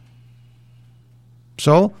goes.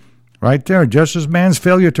 So, right there, just as man's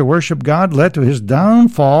failure to worship God led to his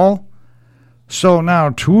downfall, so now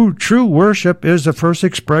true worship is the first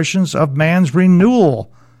expressions of man's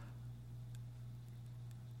renewal.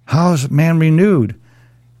 How is man renewed?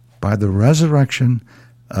 By the resurrection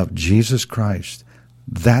of Jesus Christ.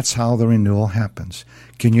 That's how the renewal happens.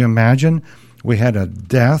 Can you imagine? We had a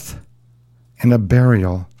death and a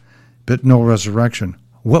burial, but no resurrection.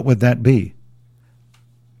 What would that be?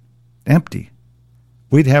 Empty.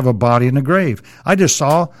 We'd have a body in the grave. I just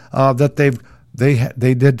saw that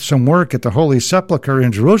they did some work at the Holy Sepulchre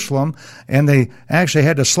in Jerusalem, and they actually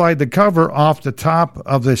had to slide the cover off the top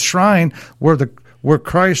of the shrine where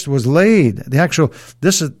Christ was laid.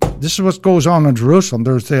 This is what goes on in Jerusalem.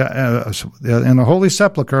 There's in the Holy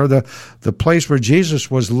Sepulchre, the place where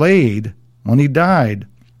Jesus was laid when he died,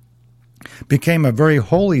 became a very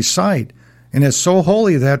holy site, and it's so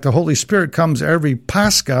holy that the Holy Spirit comes every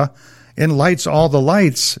Pascha and lights all the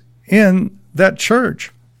lights in that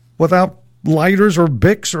church without lighters or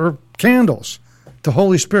Bics or candles. The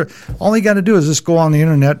Holy Spirit. All you got to do is just go on the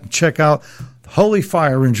internet and check out Holy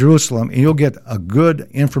Fire in Jerusalem, and you'll get a good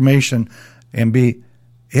information and be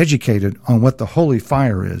educated on what the Holy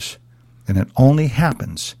Fire is. And it only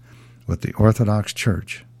happens with the Orthodox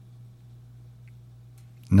Church.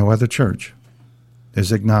 No other church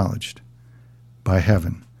is acknowledged by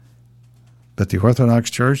heaven. But the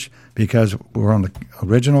Orthodox Church, because we're on the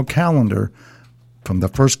original calendar from the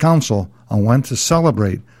First Council on when to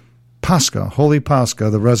celebrate Pascha, Holy Pascha,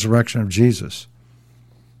 the resurrection of Jesus.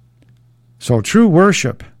 So true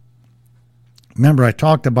worship, remember I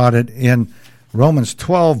talked about it in Romans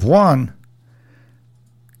 12:1,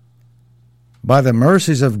 by the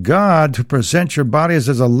mercies of God to present your bodies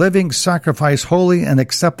as a living sacrifice, holy and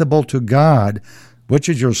acceptable to God, which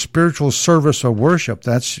is your spiritual service of worship.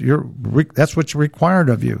 That's what's required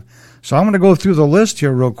of you. So I'm going to go through the list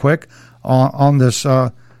here real quick on this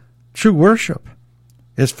true worship.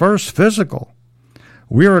 It's first physical.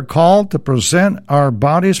 We are called to present our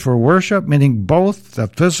bodies for worship, meaning both the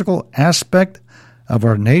physical aspect of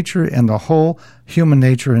our nature and the whole human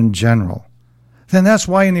nature in general. Then that's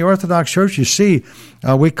why in the Orthodox Church you see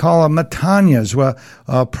we call them metanias,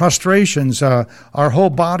 prostrations. Our whole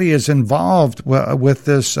body is involved with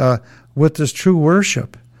this true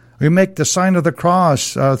worship. We make the sign of the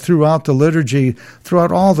cross throughout the liturgy,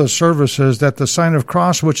 throughout all the services, that the sign of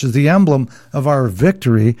cross, which is the emblem of our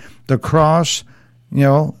victory, the cross,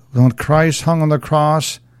 when Christ hung on the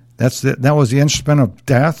cross, that was the instrument of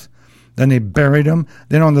death. Then they buried him.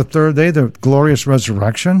 Then on the third day, the glorious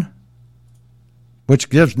resurrection, which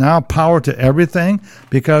gives now power to everything,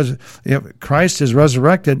 because if Christ is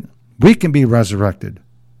resurrected, we can be resurrected.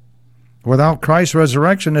 Without Christ's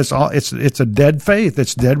resurrection, it's a dead faith.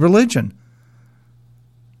 It's dead religion.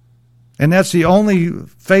 And that's the only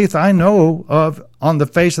faith I know of on the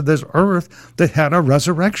face of this earth that had a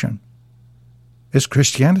resurrection. It's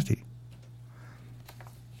Christianity.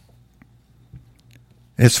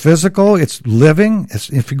 It's physical, it's living.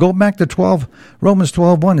 If you go back to Romans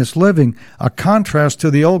 12:1, it's living, a contrast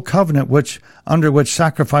to the old covenant under which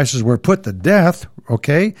sacrifices were put to death,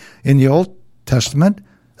 okay? In the Old Testament,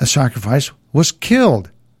 a sacrifice was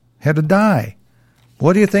killed, had to die.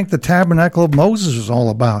 What do you think the tabernacle of Moses was all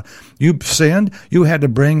about? You sinned, you had to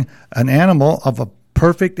bring an animal of a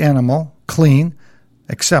perfect animal, clean,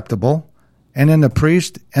 acceptable, and then the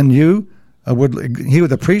priest and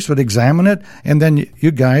the priest would examine it, and then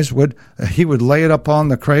you guys he would lay it up on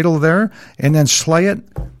the cradle there, and then slay it,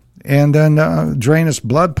 and then drain its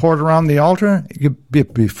blood, poured around the altar.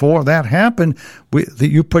 Before that happened,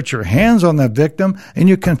 you put your hands on the victim and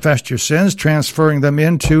you confessed your sins, transferring them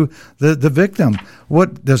into the victim.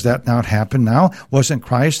 What does that not happen now? Wasn't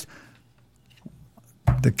Christ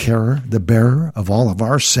the bearer of all of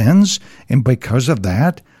our sins? And because of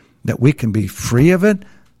that we can be free of it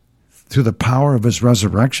through the power of his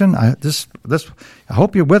resurrection? I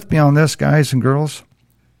hope you're with me on this, guys and girls.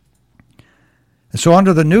 And so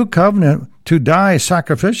under the new covenant, to die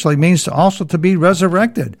sacrificially means also to be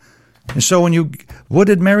resurrected. And so what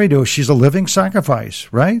did Mary do? She's a living sacrifice,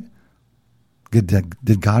 right?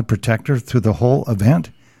 Did God protect her through the whole event?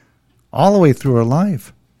 All the way through her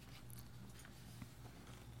life.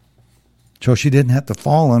 So she didn't have to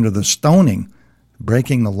fall under the stoning,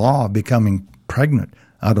 breaking the law, becoming pregnant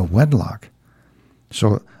out of wedlock.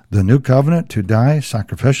 So the new covenant, to die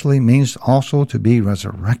sacrificially, means also to be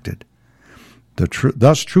resurrected.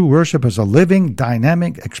 Thus, true worship is a living,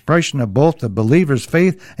 dynamic expression of both the believer's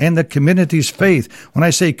faith and the community's faith. When I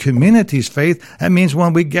say community's faith, that means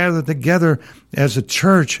when we gather together as a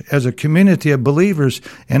church, as a community of believers,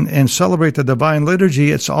 and celebrate the divine liturgy,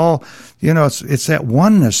 it's all, it's that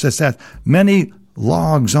oneness. It's that many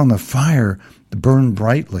logs on the fire burn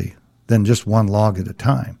brightly than just one log at a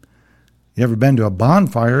time. You ever been to a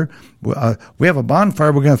bonfire? We have a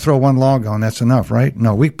bonfire, we're going to throw one log on, that's enough, right?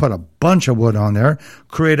 No, we put a bunch of wood on there,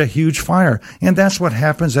 create a huge fire. And that's what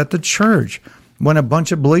happens at the church. When a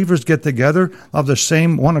bunch of believers get together of the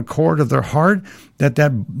same one accord of their heart,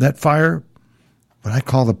 that fire, what I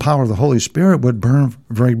call the power of the Holy Spirit, would burn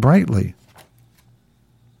very brightly.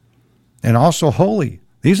 And also holy.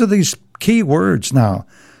 These are these key words now.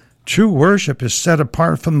 True worship is set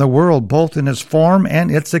apart from the world, both in its form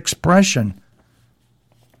and its expression.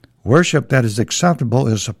 Worship that is acceptable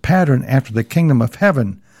is a pattern after the kingdom of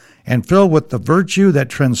heaven and filled with the virtue that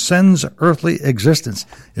transcends earthly existence.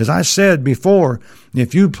 As I said before,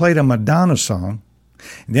 if you played a Madonna song,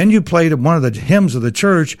 and then you played one of the hymns of the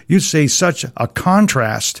church, you'd see such a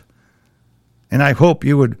contrast. And I hope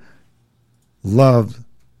you would love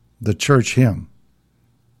the church hymn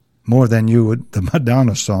more than you would the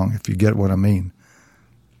Madonna song, if you get what I mean.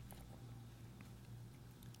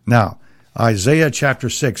 Now, Isaiah chapter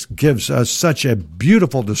 6 gives us such a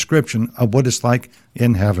beautiful description of what it's like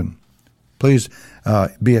in heaven. Please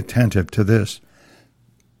be attentive to this.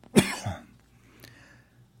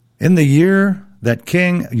 In the year that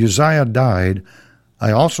King Uzziah died,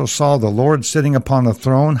 I also saw the Lord sitting upon a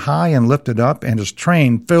throne, high and lifted up, and his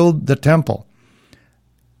train filled the temple.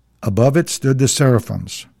 Above it stood the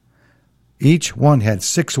seraphims. Each one had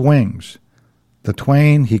 6 wings. The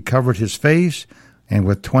twain he covered his face, and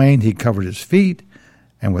with twain he covered his feet,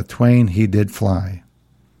 and with twain he did fly.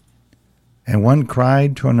 And one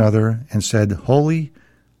cried to another and said, Holy,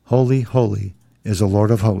 holy, holy is the Lord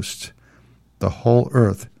of hosts. The whole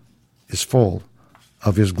earth is full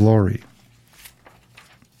of his glory.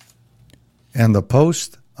 And the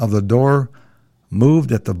post of the door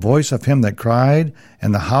moved at the voice of him that cried,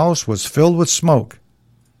 and the house was filled with smoke.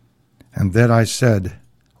 And then I said,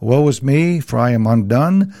 Woe is me, for I am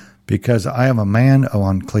undone, because I am a man of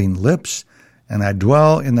unclean lips, and I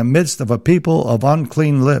dwell in the midst of a people of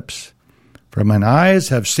unclean lips. For mine eyes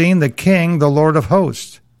have seen the King, the Lord of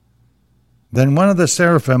hosts. Then one of the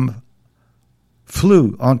seraphim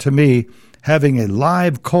flew unto me, having a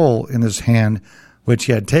live coal in his hand, which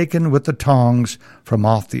he had taken with the tongs from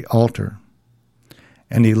off the altar.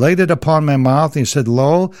 And he laid it upon my mouth, and he said,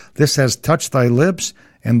 Lo, this has touched thy lips,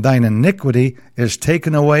 and thine iniquity is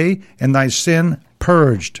taken away, and thy sin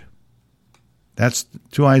purged. That's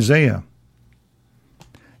to Isaiah.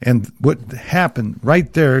 And what happened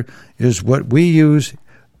right there is what we use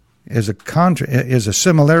as a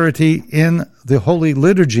similarity in the Holy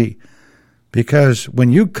Liturgy. Because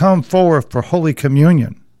when you come forward for Holy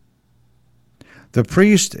Communion, the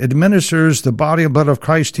priest administers the body and blood of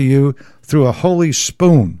Christ to you through a holy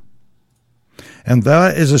spoon. And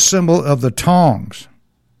that is a symbol of the tongs,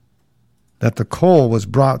 that the coal was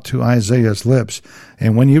brought to Isaiah's lips.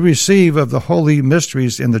 And when you receive of the holy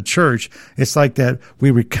mysteries in the church, it's like that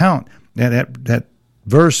we recount that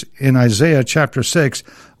verse in Isaiah chapter 6,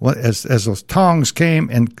 as those tongs came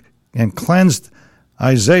and cleansed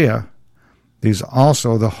Isaiah, these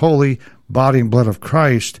also, the holy body and blood of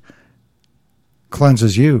Christ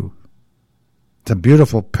cleanses you. It's a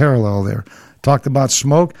beautiful parallel there. Talked about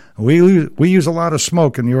smoke. We use a lot of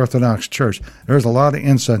smoke in the Orthodox Church. There's a lot of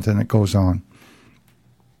incense and it goes on.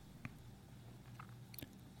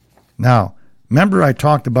 Now, remember I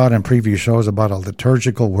talked about in previous shows about a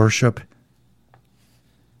liturgical worship?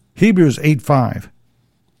 Hebrews 8:5.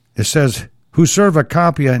 It says, who serve a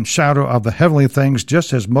copy and shadow of the heavenly things,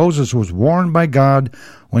 just as Moses was warned by God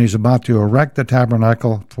when he's about to erect the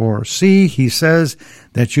tabernacle. For see, he says,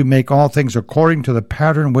 that you make all things according to the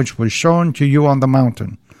pattern which was shown to you on the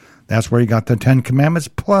mountain. That's where he got the 10 Commandments,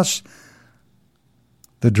 plus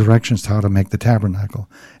the directions to how to make the tabernacle.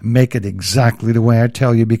 Make it exactly the way I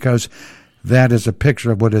tell you, because that is a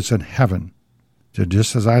picture of what is in heaven. So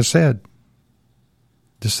just as I said,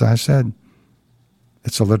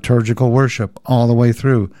 it's a liturgical worship all the way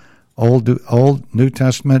through, Old, New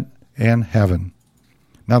Testament, and heaven.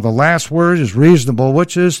 Now the last word is reasonable,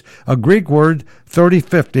 which is a Greek word,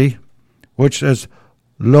 3050, which is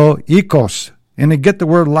logikos. And they get the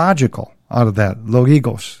word logical out of that,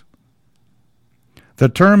 logikos. The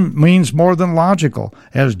term means more than logical.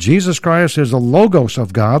 As Jesus Christ is the logos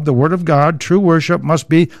of God, the Word of God, true worship must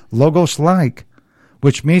be logos-like,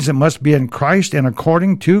 which means it must be in Christ and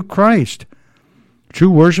according to Christ. True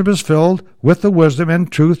worship is filled with the wisdom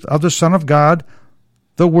and truth of the Son of God,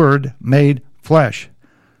 the Word made flesh.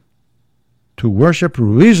 To worship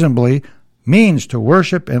reasonably means to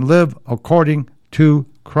worship and live according to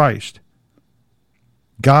Christ.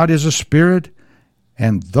 God is a spirit,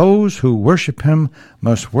 and those who worship him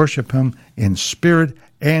must worship him in spirit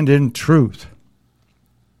and in truth.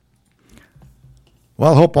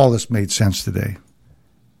 Well, I hope all this made sense today,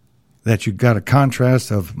 that you got a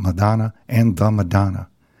contrast of Madonna and the Madonna,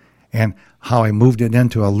 and how I moved it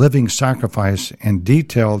into a living sacrifice and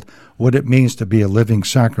detailed what it means to be a living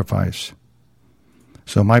sacrifice.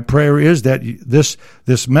 So my prayer is that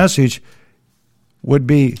this message would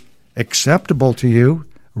be acceptable to you.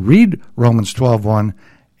 Read Romans 12:1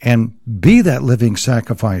 and be that living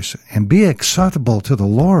sacrifice and be acceptable to the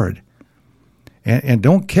Lord. And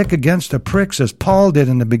don't kick against the pricks as Paul did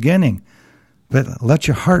in the beginning, but let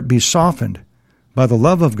your heart be softened by the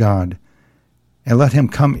love of God, and let him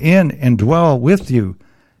come in and dwell with you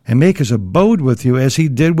and make his abode with you as he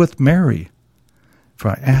did with Mary.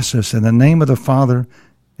 For I ask this in the name of the Father,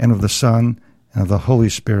 and of the Son, and of the Holy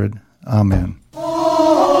Spirit. Amen.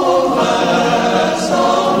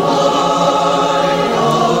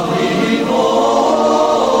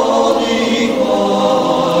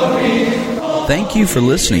 Thank you for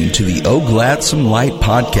listening to the O Gladsome Light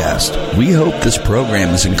podcast. We hope this program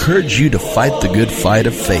has encouraged you to fight the good fight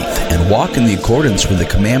of faith and walk in the accordance with the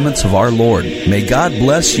commandments of our Lord. May God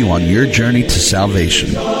bless you on your journey to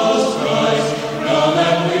salvation.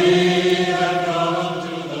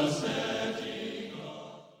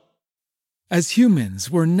 As humans,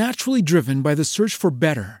 we're naturally driven by the search for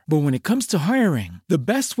better. But when it comes to hiring, the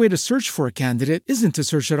best way to search for a candidate isn't to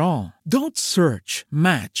search at all. Don't search,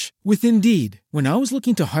 match with Indeed. When I was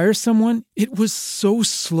looking to hire someone, it was so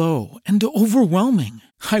slow and overwhelming.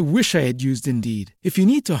 I wish I had used Indeed. If you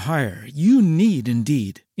need to hire, you need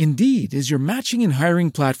Indeed. Indeed is your matching and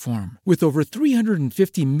hiring platform with over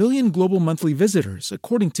 350 million global monthly visitors,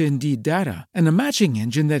 according to Indeed data, and a matching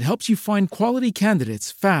engine that helps you find quality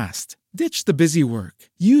candidates fast. Ditch the busy work.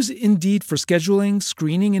 Use Indeed for scheduling,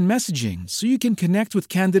 screening, and messaging so you can connect with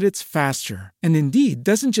candidates faster. And Indeed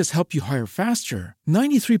doesn't just help you hire faster.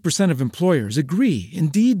 93% of employers agree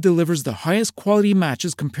Indeed delivers the highest quality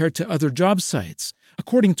matches compared to other job sites,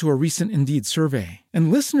 according to a recent Indeed survey.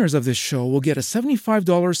 And listeners of this show will get a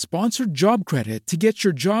 $75 sponsored job credit to get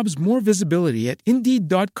your jobs more visibility at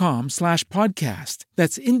Indeed.com/podcast.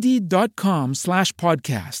 That's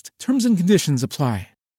Indeed.com/podcast. Terms and conditions apply.